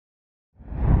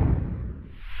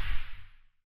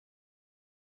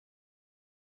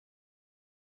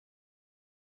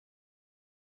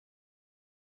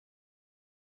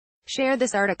Share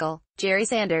this article. Jerry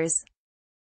Sanders.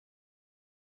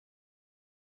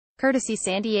 Courtesy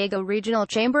San Diego Regional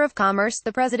Chamber of Commerce.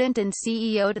 The president and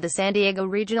CEO to the San Diego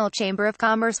Regional Chamber of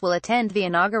Commerce will attend the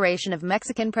inauguration of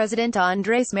Mexican President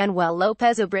Andrés Manuel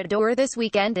López Obrador this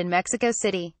weekend in Mexico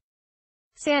City.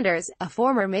 Sanders, a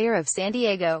former mayor of San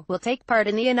Diego, will take part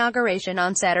in the inauguration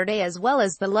on Saturday as well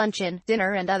as the luncheon,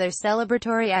 dinner and other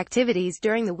celebratory activities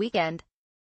during the weekend.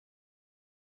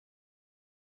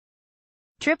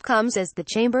 Trip comes as the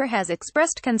chamber has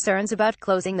expressed concerns about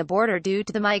closing the border due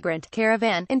to the migrant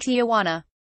caravan in Tijuana.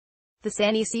 The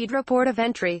San Isidro Port of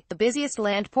Entry, the busiest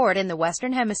land port in the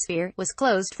Western Hemisphere, was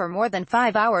closed for more than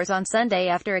 5 hours on Sunday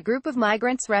after a group of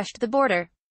migrants rushed the border.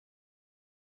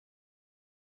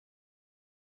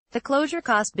 The closure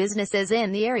cost businesses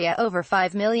in the area over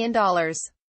 $5 million.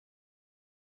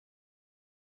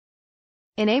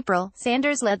 In April,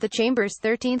 Sanders led the Chamber's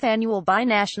 13th annual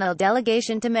binational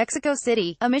delegation to Mexico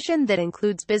City, a mission that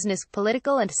includes business,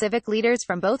 political and civic leaders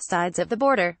from both sides of the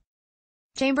border.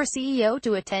 Chamber CEO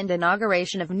to attend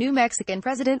inauguration of new Mexican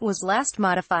president was last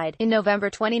modified, in November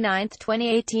 29,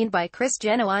 2018 by Chris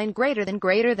Genuine. Greater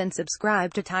than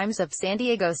subscribe to Times of San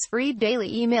Diego's free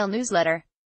daily email newsletter.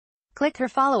 Click or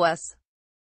follow us.